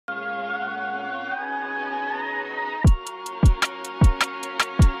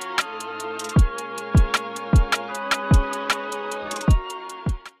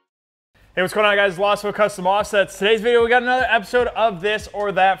Hey, what's going on, guys? Lawson with Custom Offsets. Today's video, we got another episode of this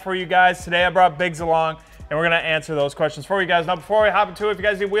or that for you guys. Today I brought Biggs along, and we're gonna answer those questions for you guys. Now, before we hop into it, if you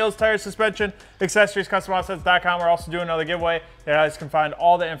guys need wheels, tires, suspension, accessories, customoffsets.com. We're also doing another giveaway. You guys can find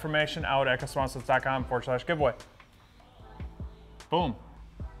all the information out at customoffsets.com/giveaway. Boom.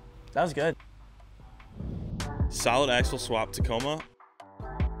 That was good. Solid axle swap Tacoma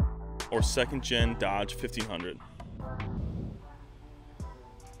or second gen Dodge 1500?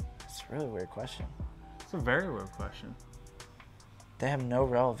 It's a really weird question. It's a very weird question. They have no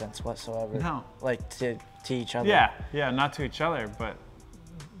relevance whatsoever. No. Like to each other. Yeah, not to each other, but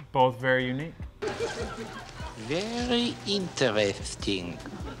both very unique. Very interesting.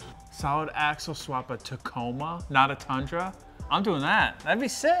 Solid axle swap a Tacoma, not a Tundra. I'm doing that. That'd be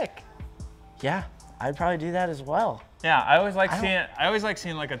sick. Yeah, I'd probably do that as well. Yeah, I always like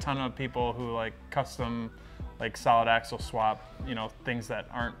seeing like a ton of people who like custom like solid axle swap, you know, things that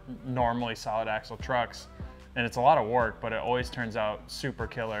aren't normally solid axle trucks. And it's a lot of work, but it always turns out super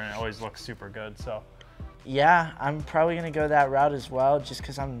killer and it always looks super good, so. Yeah, I'm probably gonna go that route as well, just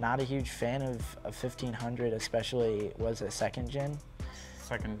because I'm not a huge fan of a 1500, especially, was it second gen?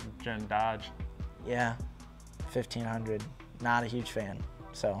 Second gen Dodge. Yeah, 1500, not a huge fan,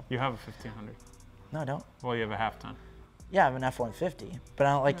 so. You have a 1500. No, I don't. Well, you have a half ton. Yeah, I have an F-150, but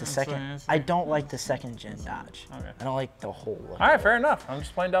I don't like the second. I don't like the second gen Dodge. Okay. I don't like the whole look. All right, fair enough. I'm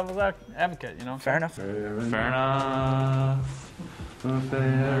just playing devil's advocate, you know. Fair enough. Fair enough.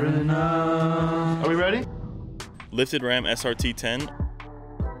 Fair enough. Are we ready? Lifted Ram SRT 10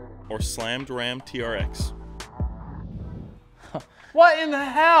 or slammed Ram TRX? What in the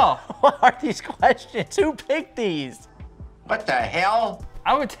hell? What are these questions? Who picked these? What the hell?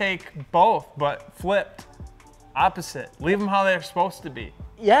 I would take both, but flipped. Opposite. Leave them how they're supposed to be.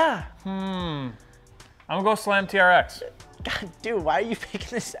 Yeah. I'm gonna go slam TRX. God, dude, why are you picking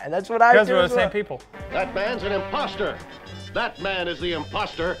this? That's what I do. Because we're the same people. That man's an imposter. That man is the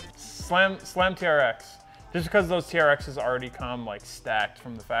imposter. Slam TRX. Just because those TRXs already come like stacked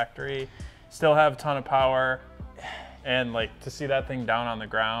from the factory, still have a ton of power, and like to see that thing down on the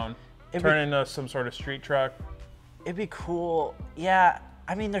ground, turn into some sort of street truck. It'd be cool. Yeah,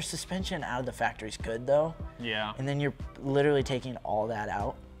 I mean, their suspension out of the factory is good though. Yeah. And then you're literally taking all that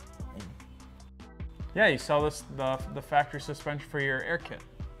out. Yeah, you sell the factory suspension for your air kit.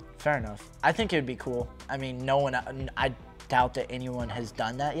 Fair enough. I think it'd be cool. I mean, no one, I doubt that anyone has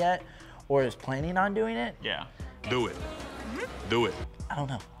done that yet or is planning on doing it. Yeah. Do it. Do it. I don't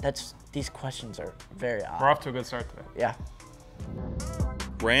know. These questions are very odd. We're off to a good start today. Yeah.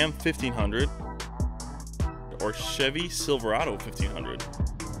 Ram 1500 or Chevy Silverado 1500?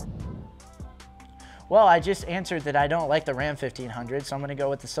 Well, I just answered that I don't like the Ram 1500, so I'm gonna go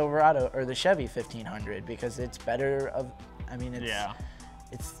with the Silverado or the Chevy 1500 because it's better of, I mean,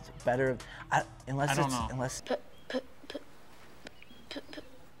 it's better, unless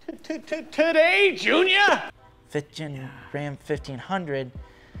Today, Junior! 5th gen Ram 1500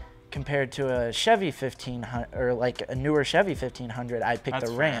 compared to a Chevy 1500, or like a newer Chevy 1500, I'd pick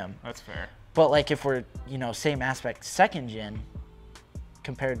the Ram. That's fair. But like if we're, you know, same aspect, second gen,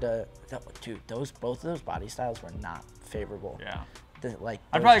 compared to, dude, both of those body styles were not favorable. Yeah.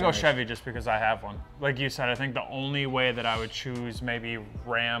 I'd probably go Chevy just because I have one. Like you said, I think the only way that I would choose maybe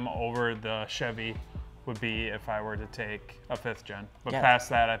Ram over the Chevy would be if I were to take a 5th gen. But past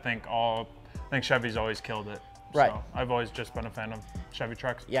that, I think Chevy's always killed it. Right. So I've always just been a fan of Chevy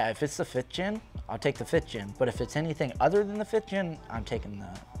trucks. Yeah, if it's the 5th gen, I'll take the 5th gen. But if it's anything other than the 5th gen, I'm taking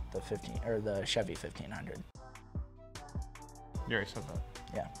the Chevy 1500. You already said that.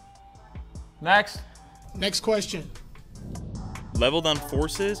 Yeah. Next question. Leveled on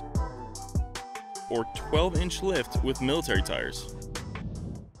forces or 12-inch lift with military tires?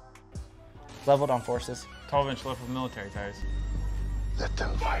 Leveled on forces. 12-inch lift with military tires. Let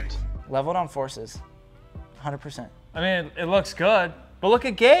them fight. Leveled on forces. 100%. I mean, it looks good, but look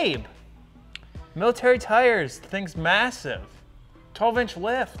at Gabe. Military tires, the thing's massive. 12-inch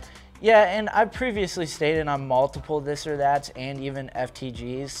lift. Yeah, and I've previously stated on multiple this or that's and even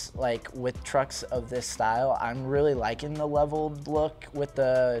FTGs, like with trucks of this style, I'm really liking the leveled look with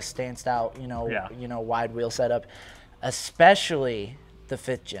the stanced out, you know, wide wheel setup, especially the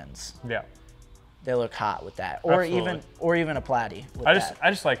 5th gens. Yeah. They look hot with that, or even a Platy. I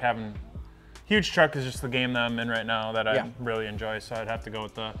just like having. Huge truck is just the game that I'm in right now that I really enjoy, so I'd have to go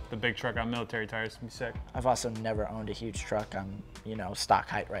with the big truck on military tires to be sick. I've also never owned a huge truck. I'm, you know, stock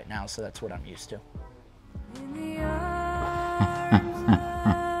height right now, so that's what I'm used to.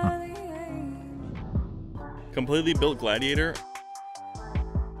 Completely built Gladiator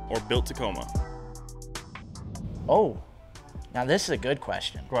or built Tacoma? Oh, now this is a good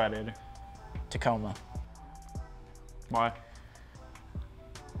question. Gladiator. Tacoma. Why?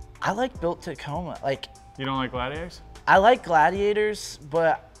 I like built Tacoma. Like, You don't like Gladiators? I like Gladiators,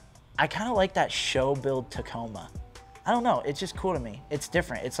 but I kind of like that show build Tacoma. I don't know. It's just cool to me. It's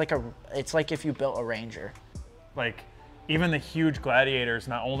different. It's like if you built a Ranger. Like, even the huge Gladiators,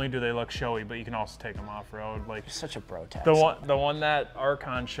 not only do they look showy, but you can also take them off-road. Like, Such a bro tax. the one that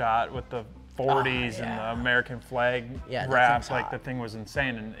Archon shot with the 40s and the American flag Yeah, that wrap, thing's like hot. the thing was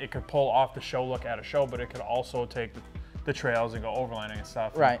insane, and it could pull off the show look at a show, but it could also take the trails and go overlanding and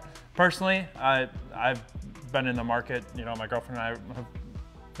stuff. Right. And personally, I've been in the market. You know, my girlfriend and I have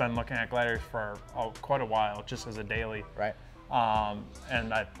been looking at Gladiators for quite a while, just as a daily. Right.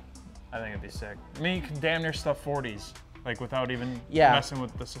 And I think it'd be sick. I mean, you can damn near stuff 40s, like without even Yeah. messing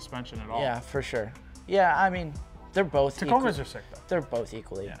with the suspension at all. Yeah, for sure. Yeah, I mean, they're both Tacomas are sick though. They're both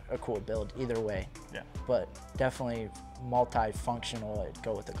equally a cool build either way. Yeah. But definitely multifunctional. I'd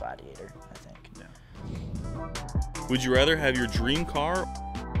go with the Gladiator, I think. Yeah. Would you rather have your dream car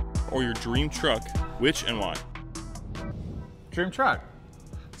or your dream truck? Which and why? Dream truck.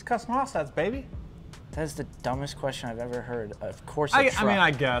 It's custom offsets, baby. That is the dumbest question I've ever heard. Of course, I truck. mean,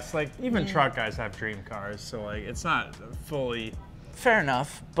 I guess like even truck guys have dream cars, so like it's not fully. Fair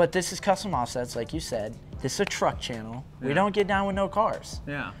enough, but this is custom offsets, like you said. This is a truck channel. We Yeah. don't get down with no cars.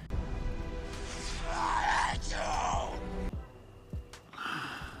 Yeah.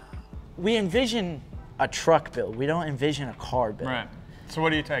 We envision a truck build. We don't envision a car build. Right. So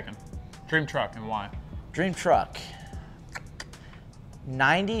what are you taking? Dream truck and why? Dream truck.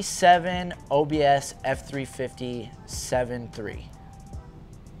 97 OBS F350 7.3.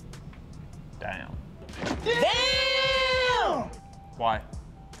 Damn. Damn! Why?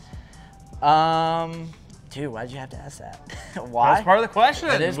 Dude, why'd you have to ask that? Why? That's part of the question.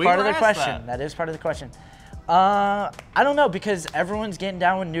 That is We part of were the asked question. that. That is part of the question. I don't know, because everyone's getting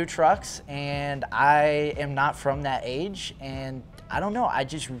down with new trucks, and I am not from that age, and I don't know. I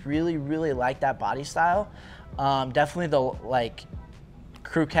just really, really like that body style. Definitely the like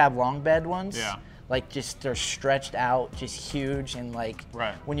crew cab long bed ones. Yeah. Like just they're stretched out, just huge, and like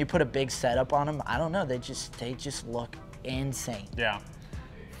Right. when you put a big setup on them, I don't know. They just look insane. Yeah.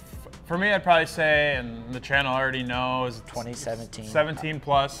 For me, I'd probably say, and the channel already knows, 2017. 17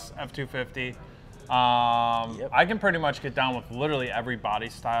 plus F250. Yep. I can pretty much get down with literally every body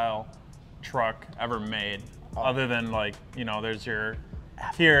style truck ever made, other than like, you know, there's your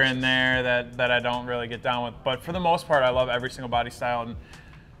here and there that I don't really get down with. But for the most part, I love every single body style, and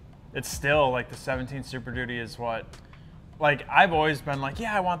it's still like the 17 Super Duty is what, like I've always been like,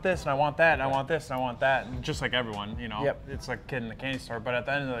 yeah, I want this and I want that and I want this and I want that, and just like everyone, you know, Yep. it's like a kid in the candy store. But at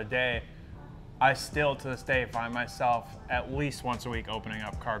the end of the day, I still to this day find myself at least once a week opening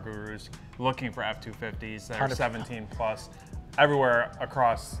up Car Gurus, looking for F250s that are 100%. 17 plus everywhere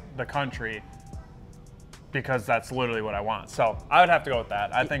across the country, because that's literally what I want. So I would have to go with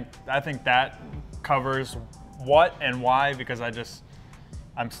that. I think that covers what and why, because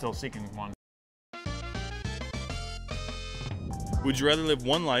I'm still seeking one. Would you rather live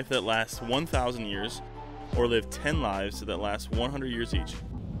one life that lasts 1,000 years or live 10 lives that last 100 years each?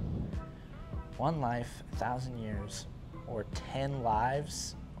 One life, 1,000 years, or 10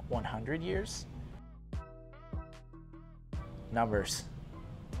 lives, 100 years? Numbers.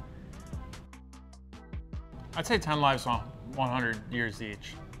 I'd say 10 lives, 100 years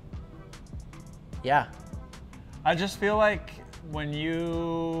each. Yeah. I just feel like when you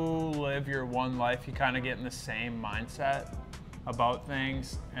live your one life, you kind of get in the same mindset about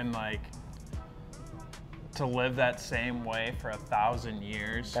things, and like to live that same way for 1,000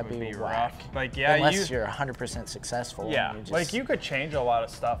 years That'd would be be whack. rough. Like, yeah, Unless you're 100% successful. and yeah, you just- like you could change a lot of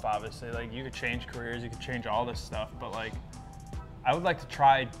stuff, obviously. Like you could change careers, you could change all this stuff, but like I would like to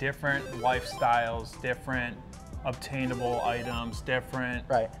try different lifestyles, different obtainable items, different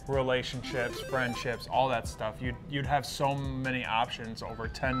Right. relationships, friendships, all that stuff. You'd have so many options over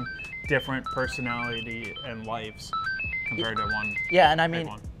 10 different personality and lives compared to one. Yeah, and I big mean,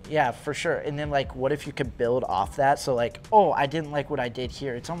 one. yeah, for sure. And then like, what if you could build off that? So like, oh, I didn't like what I did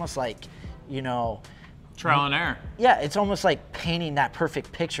here. It's almost like, you know, Trial and error. yeah, it's almost like painting that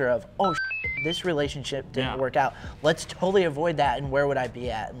perfect picture of, oh, this relationship didn't Yeah. work out. Let's totally avoid that, and where would I be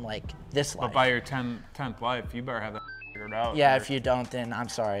at in like this life? But by your 10th life, you better have that figured out. Yeah, or- if you don't, then I'm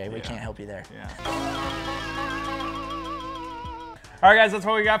sorry, we Yeah. can't help you there. Yeah. All right, guys, that's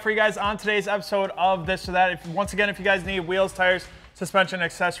what we got for you guys on today's episode of This or That. Once again, if you guys need wheels, tires, suspension,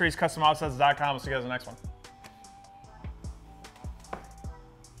 accessories, customoffsets.com. We'll see you guys in the next one.